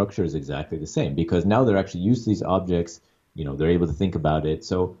task, the structure is exactly the same, because now they're actually used to these objects, they're able to think about it.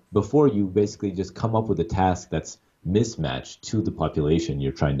 So before, you basically just come up with a task that's mismatched to the population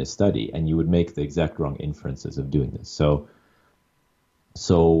you're trying to study, and you would make the exact wrong inferences of doing this. So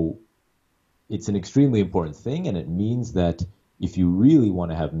it's an extremely important thing, and it means that if you really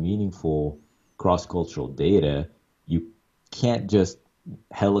want to have meaningful cross-cultural data, you can't just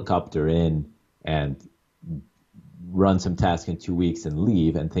helicopter in and run some task in 2 weeks and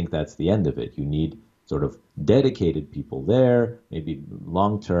leave and think that's the end of it. You need sort of dedicated people there, maybe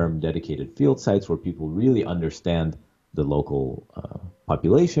long-term dedicated field sites where people really understand the local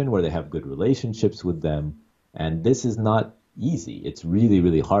population, where they have good relationships with them. And this is not easy. It's really,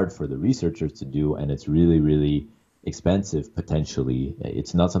 really hard for the researchers to do, and it's really, really expensive potentially.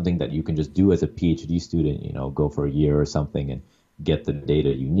 It's not something that you can just do as a PhD student, go for a year or something and get the data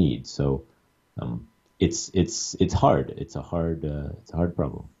you need. So it's hard. It's a hard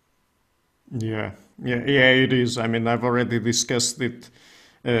problem. Yeah, it is. I mean, I've already discussed it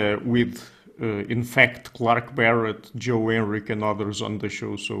with, in fact, Clark Barrett, Joe Henrik, and others on the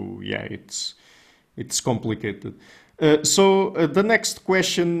show. So yeah, it's complicated. So the next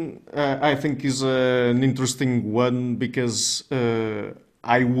question, I think, is an interesting one because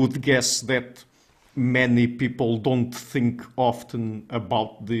I would guess that many people don't think often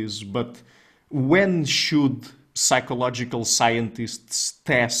about this, but when should psychological scientists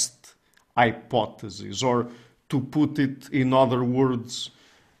test hypotheses? Or to put it in other words,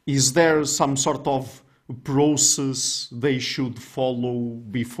 is there some sort of process they should follow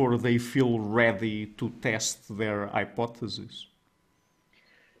before they feel ready to test their hypotheses?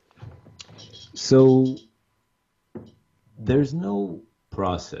 So there's no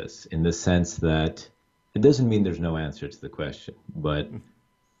process in the sense that it doesn't mean there's no answer to the question, but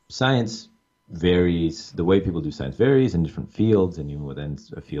science varies, the way people do science varies in different fields, and even within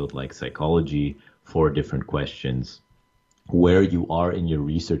a field like psychology for different questions. Where you are in your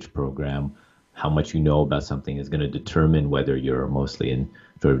research program, how much you know about something is going to determine whether you're mostly in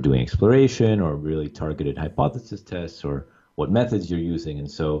sort of doing exploration or really targeted hypothesis tests or what methods you're using. And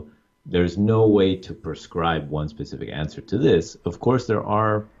so there's no way to prescribe one specific answer to this. Of course, there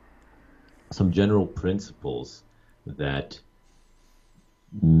are some general principles that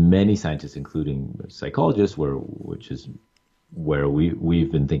many scientists, including psychologists, which is where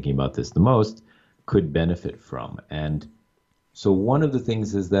we've been thinking about this the most, could benefit from. And so one of the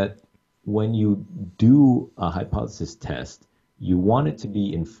things is that when you do a hypothesis test, you want it to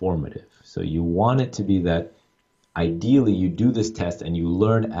be informative. So you want it to be that ideally you do this test and you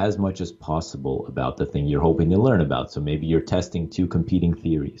learn as much as possible about the thing you're hoping to learn about. So maybe you're testing two competing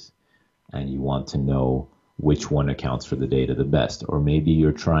theories and you want to know which one accounts for the data the best. Or maybe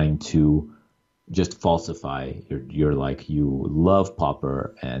you're trying to just falsify. You're like, you love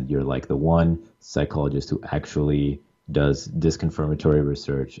Popper and you're like the one psychologist who actually does disconfirmatory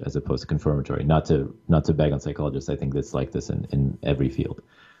research as opposed to confirmatory. Not to bag on psychologists. I think that's like this in every field.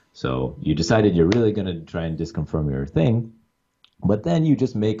 So you decided you're really going to try and disconfirm your thing, but then you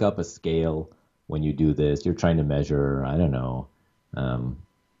just make up a scale when you do this. You're trying to measure, I don't know,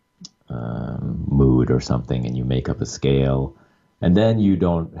 mood or something, and you make up a scale. And then you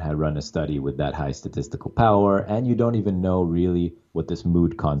don't run a study with that high statistical power, and you don't even know really what this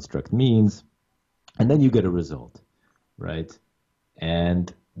mood construct means. And then you get a result, right?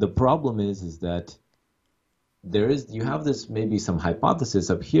 And the problem is that you have this maybe some hypothesis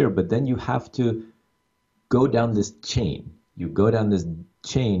up here, but then you have to go down this chain. You go down this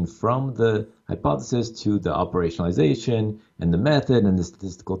chain from the hypothesis to the operationalization and the method and the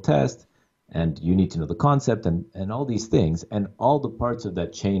statistical test, and you need to know the concept and all these things, and all the parts of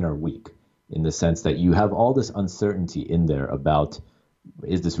that chain are weak in the sense that you have all this uncertainty in there about,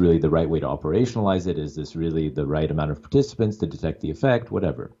 is this really the right way to operationalize it? Is this really the right amount of participants to detect the effect?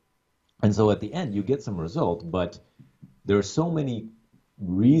 Whatever. And so at the end, you get some result, but there are so many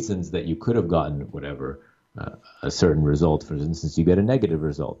reasons that you could have gotten whatever, a certain result. For instance, you get a negative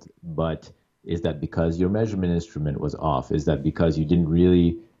result, but is that because your measurement instrument was off? Is that because you didn't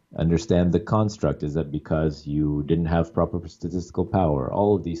really Understand the construct. Is that because you didn't have proper statistical power?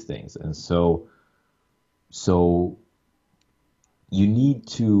 All of these things. And so you need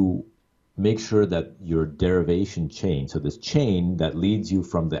to make sure that your derivation chain, so this chain that leads you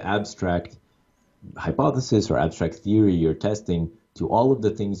from the abstract hypothesis or abstract theory you're testing to all of the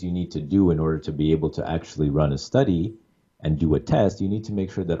things you need to do in order to be able to actually run a study and do a test, you need to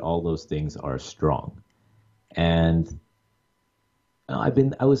make sure that all those things are strong. And I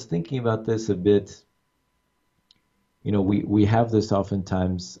was thinking about this a bit. We have this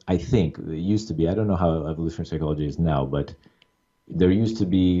oftentimes, I think, it used to be, I don't know how evolutionary psychology is now, but there used to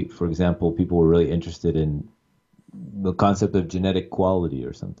be, for example, people were really interested in the concept of genetic quality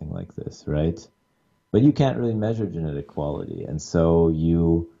or something like this, right? But you can't really measure genetic quality. And so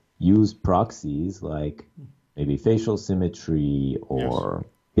you use proxies like maybe facial symmetry Yes. or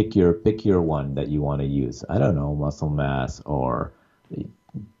pick your one that you want to use. I don't know, muscle mass or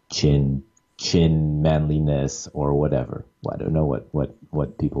chin chin manliness or whatever. Well, I don't know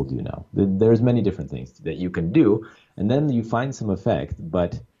what people do now. There's many different things that you can do, and then you find some effect,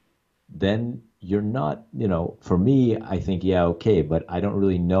 but then you're not, for me, I think, yeah, okay, but I don't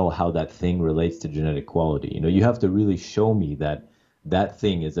really know how that thing relates to genetic quality. You have to really show me that that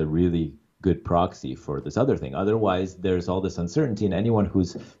thing is a really good proxy for this other thing. Otherwise, there's all this uncertainty, and anyone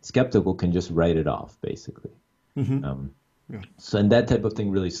who's skeptical can just write it off, basically. Um, Yeah. so, and that type of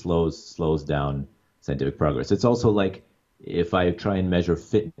thing really slows down scientific progress. It's also like if I try and measure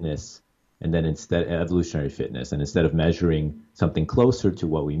fitness and then instead evolutionary fitness, and instead of measuring something closer to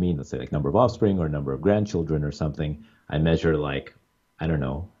what we mean, let's say like number of offspring or number of grandchildren or something, I measure like, I don't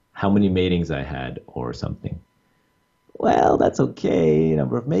know, how many matings I had or something. Well, that's okay,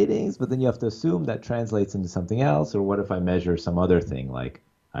 number of matings, but then you have to assume that translates into something else. Or what if I measure some other thing, like,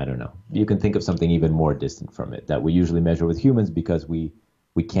 I don't know. You can think of something even more distant from it that we usually measure with humans because we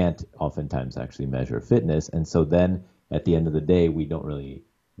can't oftentimes actually measure fitness. And so then at the end of the day, we don't really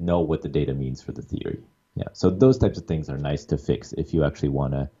know what the data means for the theory. Yeah. So those types of things are nice to fix if you actually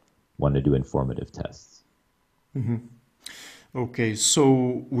want to do informative tests. Okay,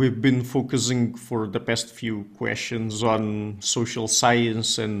 so we've been focusing for the past few questions on social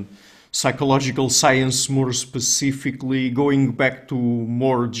science and psychological science more specifically, going back to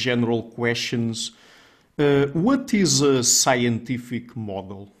more general questions. What is a scientific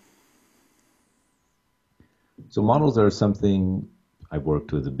model? So models are something I've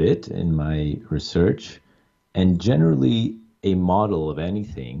worked with a bit in my research, and generally a model of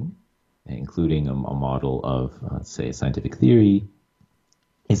anything, including a model of, let's say, a scientific theory,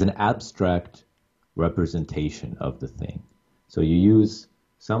 is an abstract representation of the thing. So you use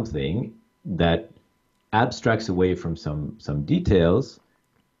something that abstracts away from some details,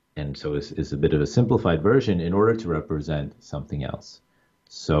 and so is a bit of a simplified version in order to represent something else.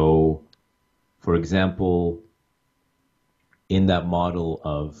 So, for example, in that model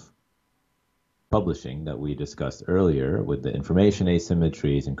of publishing that we discussed earlier with the information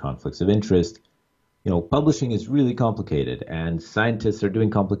asymmetries and conflicts of interest, publishing is really complicated and scientists are doing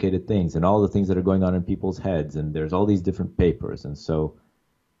complicated things and all the things that are going on in people's heads and there's all these different papers. And so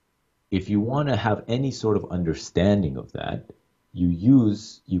if you want to have any sort of understanding of that,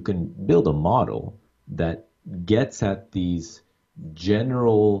 you can build a model that gets at these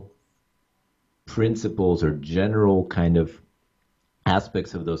general principles or general kind of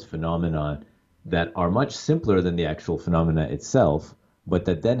aspects of those phenomena that are much simpler than the actual phenomena itself, but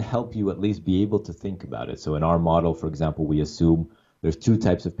that then help you at least be able to think about it. So in our model, for example, we assume there's two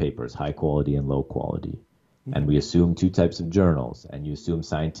types of papers, high quality and low quality. And we assume two types of journals, and you assume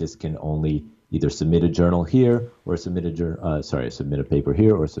scientists can only either submit a journal here or submit a paper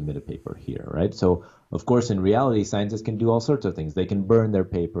here or submit a paper here, right? So of course, in reality, scientists can do all sorts of things. They can burn their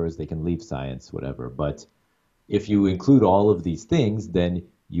papers, they can leave science, whatever. But if you include all of these things, then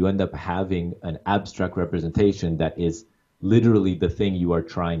you end up having an abstract representation that is literally the thing you are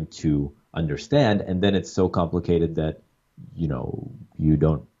trying to understand, and then it's so complicated that you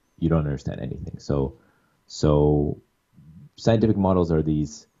don't understand anything. So scientific models are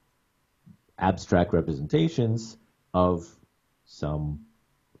these abstract representations of some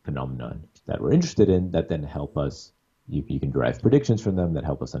phenomenon that we're interested in that then help us. You can derive predictions from them that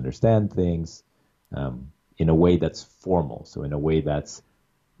help us understand things in a way that's formal. So in a way that's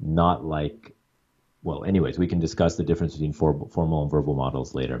not like, well, anyways, we can discuss the difference between formal and verbal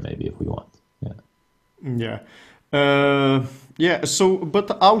models later, maybe if we want. Yeah. Yeah. Yeah, so,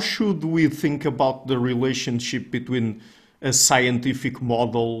 but how should we think about the relationship between a scientific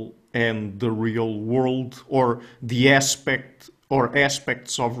model and the real world, or the aspect or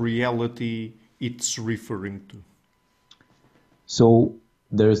aspects of reality it's referring to? So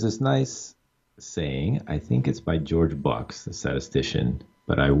there's this nice saying, I think it's by George Box, the statistician,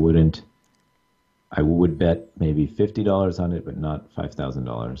 but I would bet maybe $50 on it, but not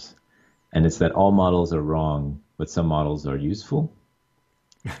 $5,000. And it's that all models are wrong, but some models are useful.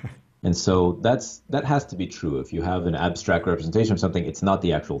 And so that has to be true. If you have an abstract representation of something, it's not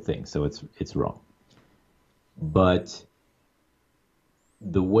the actual thing, so it's wrong. But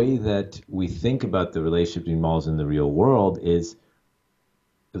the way that we think about the relationship between models in the real world is,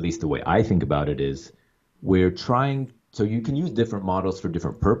 at least the way I think about it is, so you can use different models for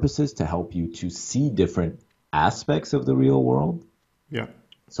different purposes to help you to see different aspects of the real world. Yeah.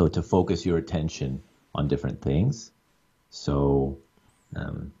 So to focus your attention on different things. So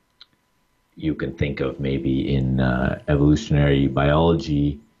you can think of maybe in evolutionary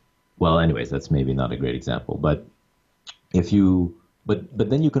biology. Well, anyways, that's maybe not a great example, but but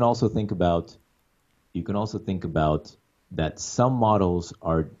then you can also think about that some models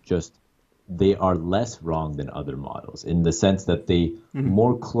they are less wrong than other models in the sense that they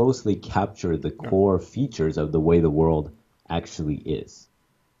more closely capture the core features of the way the world actually is.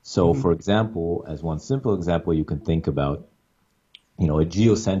 So, for example, as one simple example, you can think about, a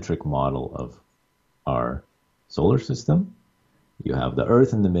geocentric model of our solar system. You have the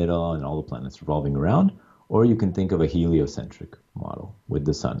Earth in the middle and all the planets revolving around, or you can think of a heliocentric model with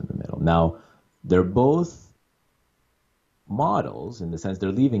the sun in the middle. Now, they're both models in the sense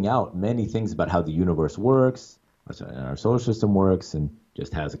they're leaving out many things about how the universe works, and our solar system works, and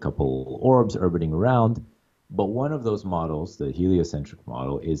just has a couple orbs orbiting around. But one of those models, the heliocentric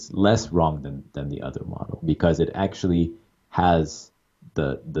model, is less wrong than the other model because it actually has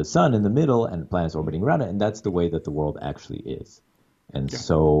the sun in the middle and planets orbiting around it, and that's the way that the world actually is. And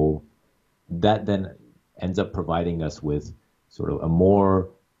so that then ends up providing us with sort of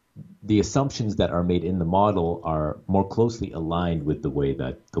the assumptions that are made in the model are more closely aligned with the way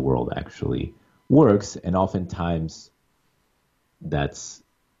that the world actually works. And oftentimes that's,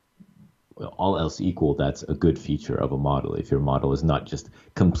 all else equal, that's a good feature of a model if your model is not just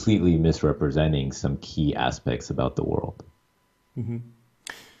completely misrepresenting some key aspects about the world.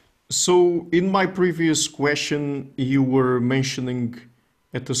 So in my previous question, you were mentioning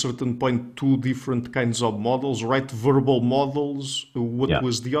at a certain point two different kinds of models, right? Verbal models. What Yeah.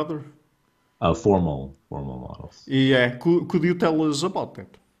 was the other? Formal models. Yeah. Could you tell us about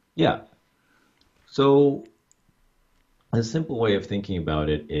that? Yeah. So a simple way of thinking about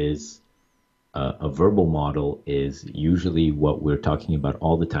it is a verbal model is usually what we're talking about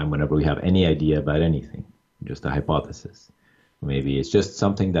all the time whenever we have any idea about anything, just a hypothesis. Maybe it's just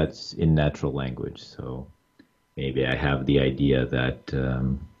something that's in natural language. So maybe I have the idea that,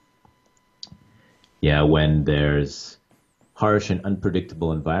 when there's harsh and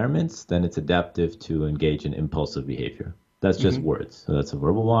unpredictable environments, then it's adaptive to engage in impulsive behavior. That's just words. So that's a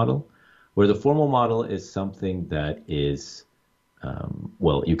verbal model. Where the formal model is something that is,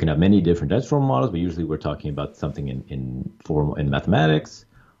 you can have many different types of formal models, but usually we're talking about something in mathematics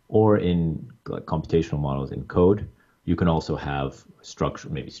or in computational models in code. You can also have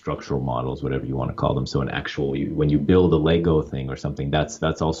structural models, whatever you want to call them. So when you build a Lego thing or something,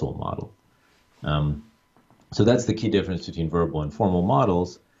 that's also a model. So that's the key difference between verbal and formal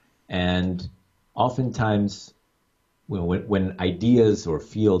models. And oftentimes, when ideas or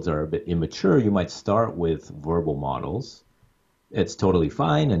fields are a bit immature, you might start with verbal models. It's totally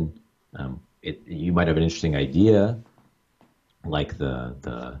fine, and you might have an interesting idea, like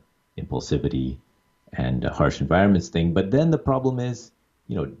the impulsivity and harsh environments thing. But then the problem is,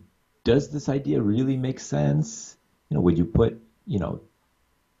 does this idea really make sense? Would you put,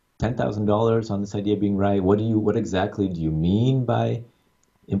 $10,000 on this idea being right? What exactly do you mean by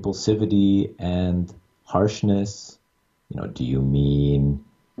impulsivity and harshness? Do you mean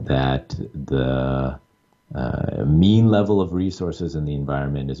that the mean level of resources in the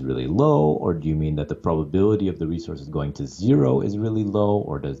environment is really low, or do you mean that the probability of the resources going to zero is really low,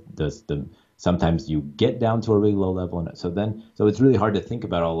 or does sometimes you get down to a really low level, and so it's really hard to think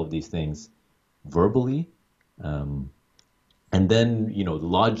about all of these things verbally, and then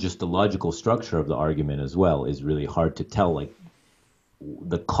just the logical structure of the argument as well is really hard to tell, like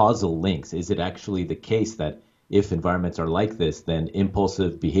the causal links. Is it actually the case that if environments are like this, then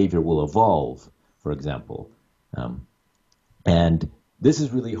impulsive behavior will evolve, for example? And this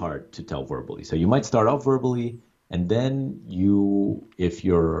is really hard to tell verbally. So you might start off verbally, and then if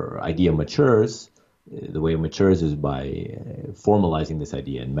your idea matures, the way it matures is by formalizing this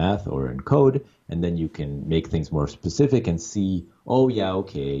idea in math or in code, and then you can make things more specific and see, oh yeah,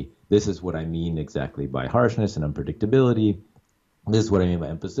 okay, this is what I mean exactly by harshness and unpredictability. This is what I mean by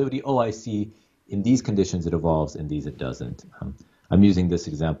impulsivity. Oh, I see. In these conditions it evolves, in these it doesn't. I'm using this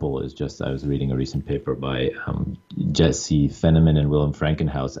example as just I was reading a recent paper by Jesse Fenneman and Willem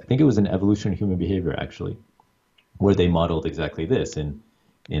Frankenhaus. I think it was in Evolution of Human Behavior, actually, where they modeled exactly this.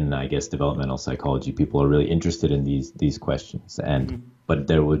 In I guess developmental psychology, people are really interested in these questions, and but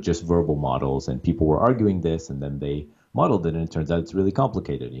there were just verbal models, and people were arguing this, and then they modeled it, and it turns out it's really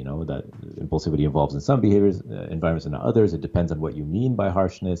complicated. You know that impulsivity involves in some behaviors, environments, and not others. It depends on what you mean by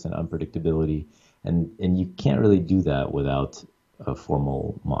harshness and unpredictability, and you can't really do that without a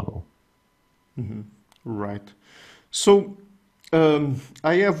formal model. Right. So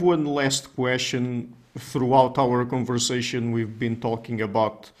I have one last question. Throughout our conversation, we've been talking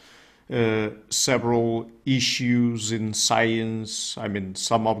about several issues in science. I mean,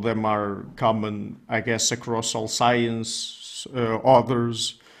 some of them are common, I guess, across all science.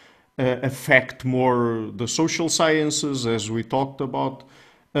 Others affect more the social sciences, as we talked about.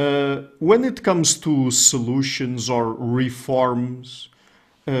 When it comes to solutions or reforms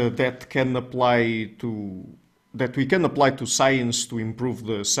that can apply to that we can apply to science to improve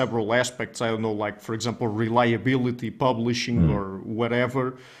the several aspects, I don't know, like, for example, reliability, publishing, or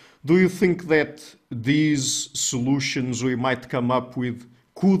whatever. Do you think that these solutions we might come up with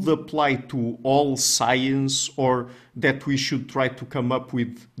could apply to all science, or that we should try to come up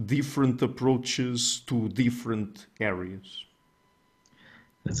with different approaches to different areas?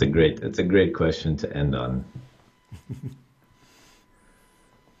 That's a great question to end on.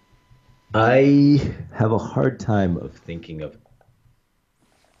 I have a hard time of thinking of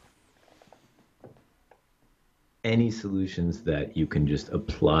any solutions that you can just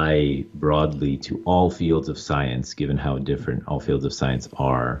apply broadly to all fields of science, given how different all fields of science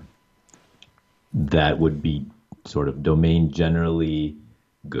are, that would be sort of domain generally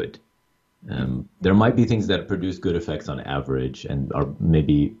good. There might be things that produce good effects on average and are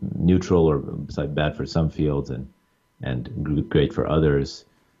maybe neutral or bad for some fields and great for others.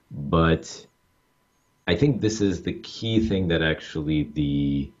 But I think this is the key thing that actually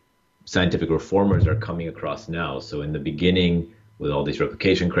the scientific reformers are coming across now. So in the beginning, with all these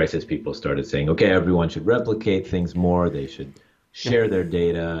replication crises, people started saying, okay, everyone should replicate things more. They should share their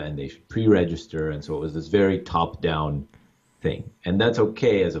data and they should pre-register. And so it was this very top-down thing. And that's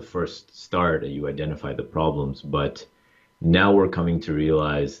okay as a first start. You identify the problems. But now we're coming to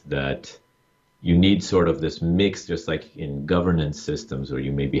realize that you need sort of this mix, just like in governance systems, where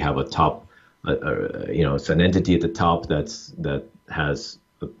you maybe have a top, it's an entity at the top that has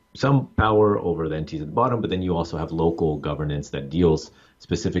some power over the entities at the bottom, but then you also have local governance that deals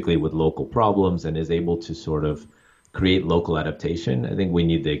specifically with local problems and is able to sort of create local adaptation. I think we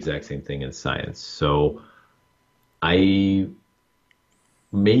need the exact same thing in science. So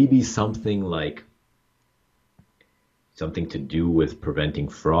maybe something to do with preventing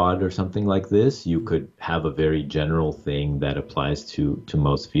fraud or something like this. You could have a very general thing that applies to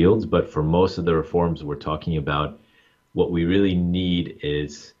most fields, but for most of the reforms we're talking about, what we really need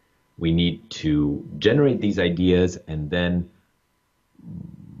is we need to generate these ideas and then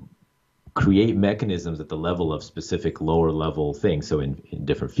create mechanisms at the level of specific lower level things. So in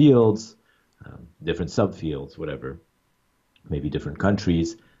different fields, different subfields, whatever, maybe different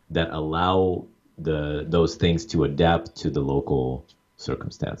countries that allow those things to adapt to the local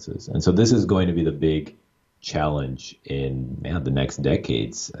circumstances. And so this is going to be the big challenge in the next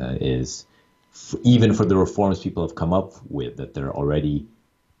decades, even for the reforms people have come up with that they're already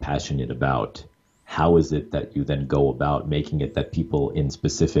passionate about. How is it that you then go about making it that people in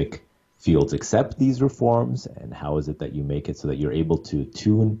specific fields accept these reforms? And how is it that you make it so that you're able to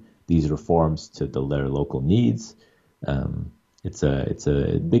tune these reforms to their local needs? It's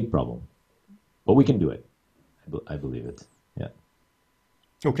a big problem. But we can do it. I believe it. Yeah.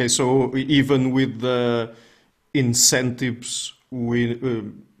 Okay, so even with the incentives,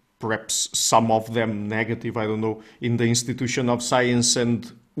 perhaps some of them negative, I don't know, in the institution of science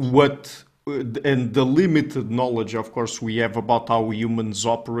and the limited knowledge, of course, we have about how humans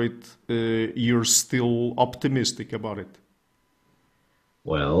operate, you're optimistic about it.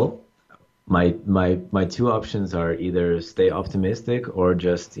 Well, my two options are either stay optimistic or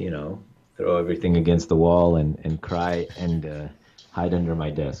just, throw everything against the wall and cry and hide under my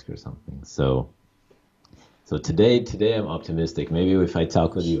desk or something. So today I'm optimistic. Maybe if I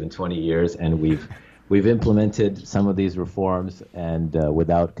talk with you in 20 years and we've implemented some of these reforms and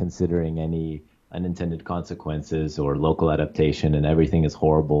without considering any unintended consequences or local adaptation and everything is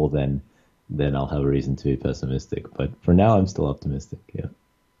horrible, then I'll have a reason to be pessimistic. But for now, I'm still optimistic. Yeah.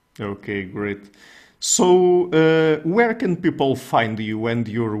 Okay, great. So, where can people find you and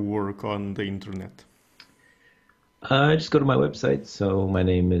your work on the internet? Just go to my website. So my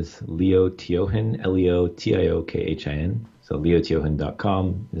name is Leo Tiokhin, Leotiokhin. So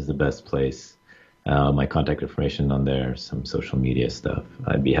leotiokhin.com is the best place. My contact information on there, some social media stuff.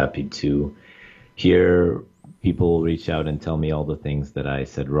 I'd be happy to hear people reach out and tell me all the things that I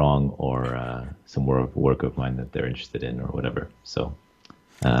said wrong or some work of mine that they're interested in or whatever. So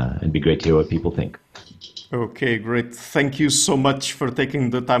it'd be great to hear what people think. Okay, great. Thank you so much for taking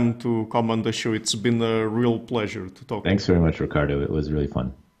the time to come on the show. It's been a real pleasure to talk to Thanks you. very much, Ricardo. It was really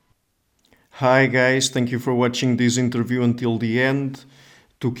fun. Hi guys, thank you for watching this interview until the end.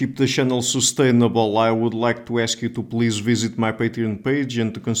 To keep the channel sustainable, I would like to ask you to please visit my Patreon page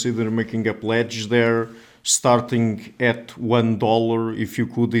and to consider making a pledge there, starting at $1. If you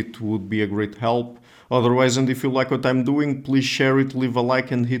could, it would be a great help. Otherwise, and if you like what I'm doing, please share it, leave a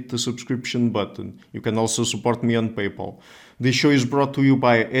like, and hit the subscription button. You can also support me on PayPal. This show is brought to you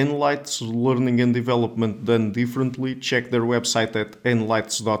by Enlights, learning and development done differently. Check their website at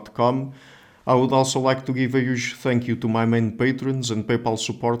enlights.com. I would also like to give a huge thank you to my main patrons and PayPal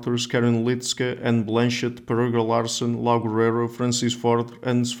supporters Karen Litska, Anne Blanchett, Peregra Larson, Lau Guerrero, Francis Ford,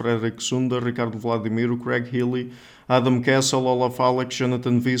 Hans Frederick Sunder, Ricardo Vladimiro, Craig Healy, Adam Castle, Olaf Alex,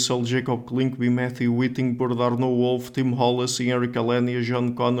 Jonathan Wiesel, Jacob Klinkby, Matthew Whitting, Bernardo Wolf, Tim Hollis, Eric Alenia,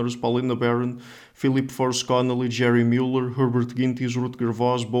 John Connors, Paulina Barron, Philip Force Connolly, Jerry Mueller, Herbert Gintis, Rutger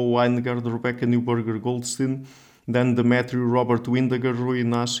Vos, Bo Weingard, Rebecca Newberger Goldstein, Dan Demetrio, Robert Windager, Rui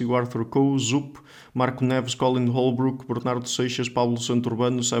Inácio, Arthur Coe, Zup, Marco Neves, Colin Holbrook, Bernardo Seixas, Pablo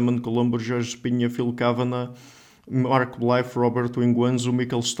Santurbano, Simon Colombo, Jorge Espinha, Phil Kavanagh, Mark Blythe, Roberto Inguanzo,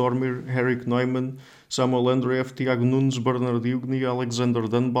 Michael Stormir, Eric Neumann, Samuel Andreev, Tiago Nunes, Bernard Ugni, Alexander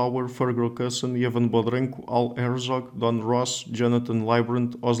Dunbauer, Fergal Cusson, Evan Bodrenko, Al Herzog, Don Ross, Jonathan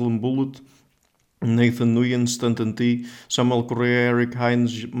Librant, Oslam Bullet, Nathan Nguyen, Stanton T, Samuel Correa, Eric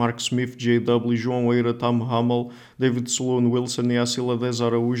Hines, Mark Smith, J.W., João Eira, Tom Hummel, David Sloan Wilson, Yacila Dez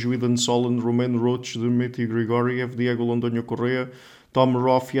Araújo, Eden Solon, Romain Roach, Dmitry Grigoriev, Diego Londonho Correa, Tom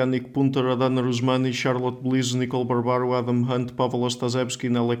Roth, Yannick Punter, Adana Rusmani, Charlotte Bliss, Nicole Barbaro, Adam Hunt, Pavel Ostazewski,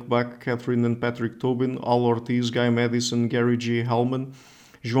 Nelek Bach, Catherine and Patrick Tobin, Al Ortiz, Guy Madison, Gary G. Hellman,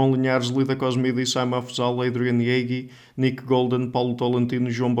 João Linhares, Lida Cosmidis, Sam Afzal, Adrian Yegi, Nick Golden, Paulo Tolentino,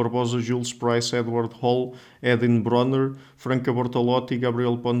 João Barbosa, Jules Price, Edward Hall, Edin Bronner, Franca Bortolotti,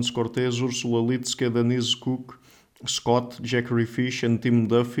 Gabriel Pons Cortez, Ursula Litska, Denise Cook, Scott, Jackery Fish, and Tim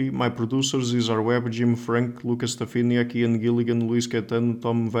Duffy. My producers is our web, Jim Frank, Lucas Stafiniak, Ian Gilligan, Luís Caetano,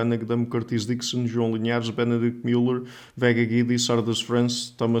 Tom Vanagdam, Curtis Dixon, João Linhares, Benedict Mueller, Vega Guidi, Sardas France,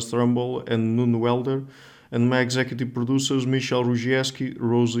 Thomas Trumbull, and Nuno Welder. And my executive producers, Michel Rugieski,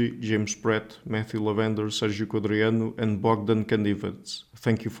 Rosie, James Pratt, Matthew Lavender, Sergio Codriano, and Bogdan Kandivets.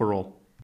 Thank you for all.